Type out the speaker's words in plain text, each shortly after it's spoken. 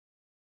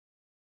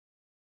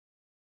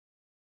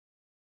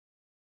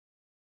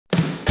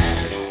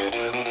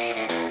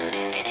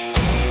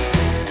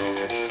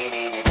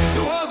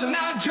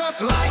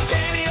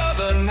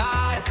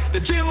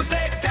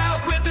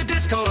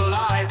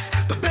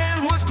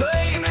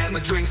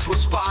the drinks were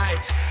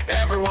spiked.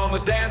 Everyone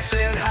was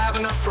dancing,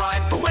 having a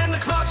fright. But when the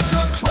clock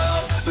struck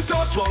 12, the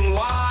door swung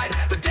wide.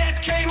 The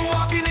dead came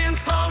walking in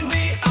from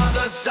the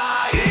other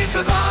side. It's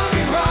a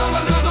zombie prom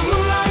under the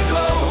moonlight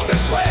glow.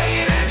 They're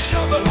swaying and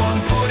shuffling,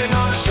 one putting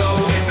on a show.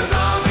 It's a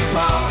zombie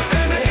prom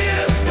and they're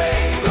here to stay.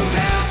 They'll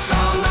dance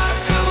all night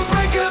till the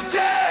break of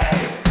day.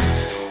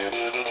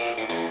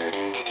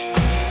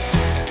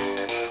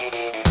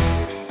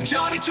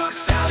 Johnny took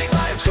Sally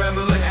by a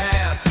trembling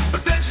hand,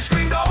 but then she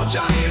screamed, "Oh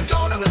Johnny, you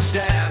don't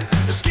understand.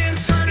 The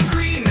skin's turning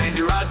green and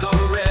your eyes are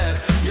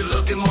red. You're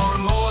looking more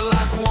and more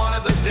like one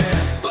of the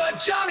dead." But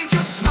Johnny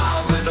just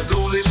smiled with a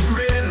ghoulish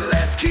grin.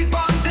 "Let's keep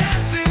on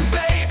dancing,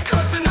 babe,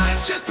 'cause the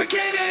night's just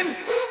beginning."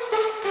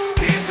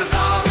 It's a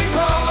zombie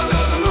prom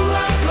under the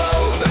moonlight glow.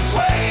 They're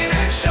swaying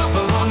and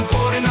shuffling,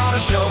 putting on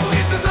a show.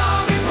 It's a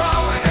zombie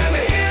prom and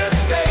they're here to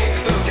stay.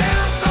 They'll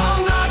dance all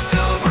night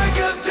till the break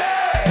of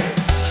day.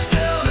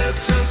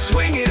 Skeletons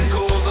swinging,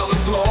 ghouls on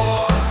the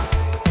floor.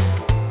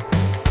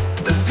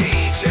 The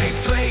DJ's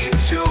playing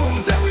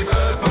tunes that we've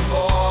heard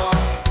before.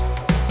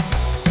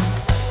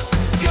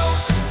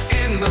 Ghosts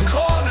in the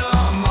corner,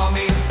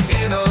 mummies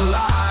in a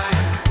line.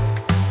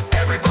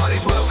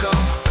 Everybody's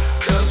welcome,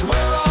 'cause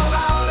we're all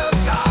out of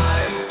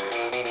time.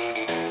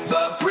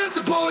 The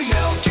principal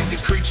yelled, "Get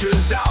these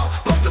creatures out,"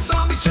 but the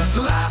zombies just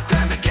laughed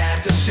and began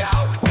to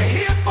shout. "We're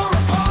here for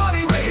a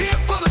party, we're here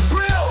for the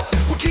thrill.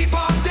 We'll keep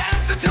on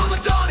dancing till the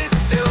dawn is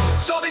still."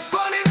 So they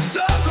spun in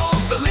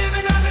circles, the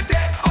living and the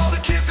dead, all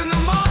the kids and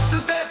the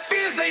monsters, their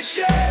fears they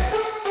shed.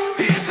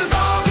 It's a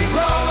zombie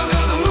prom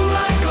under the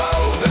moonlight glow.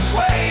 They're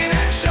swaying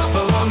and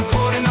shuffling,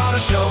 putting on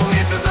a show.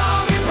 It's a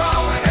zombie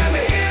prom and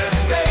they're here to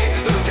stay.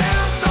 They'll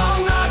dance all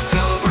night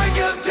till the break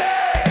of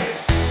day.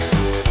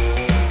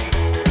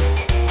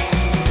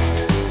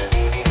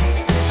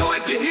 So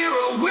if you hear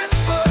a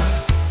whisper,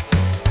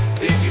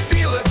 if you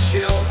feel a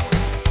chill,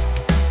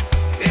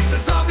 it's the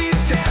zombies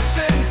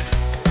dancing,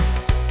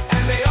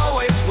 and they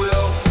always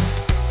will.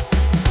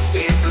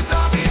 It's a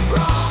zombie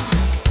prom,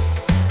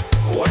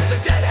 where the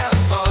dead have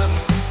fun.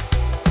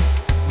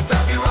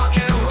 They'll be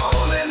rocking and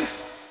rolling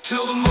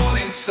till the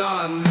morning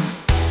sun.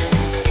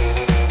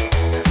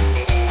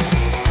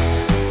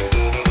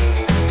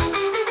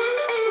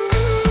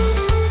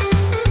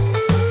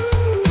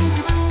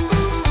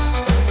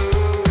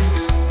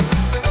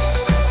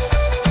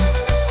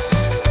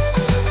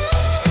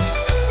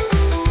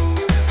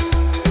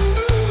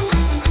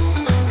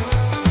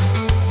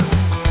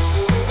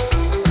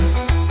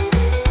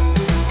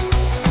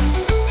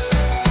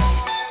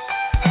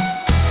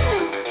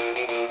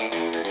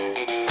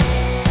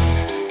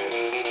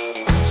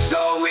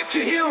 So if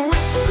you hear a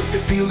whisper, if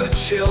you feel a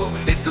chill,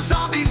 it's the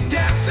zombies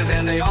dancing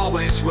and they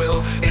always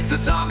will. It's a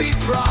zombie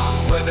prom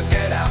where the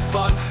dead have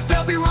fun.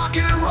 They'll be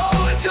rocking and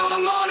rolling till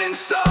the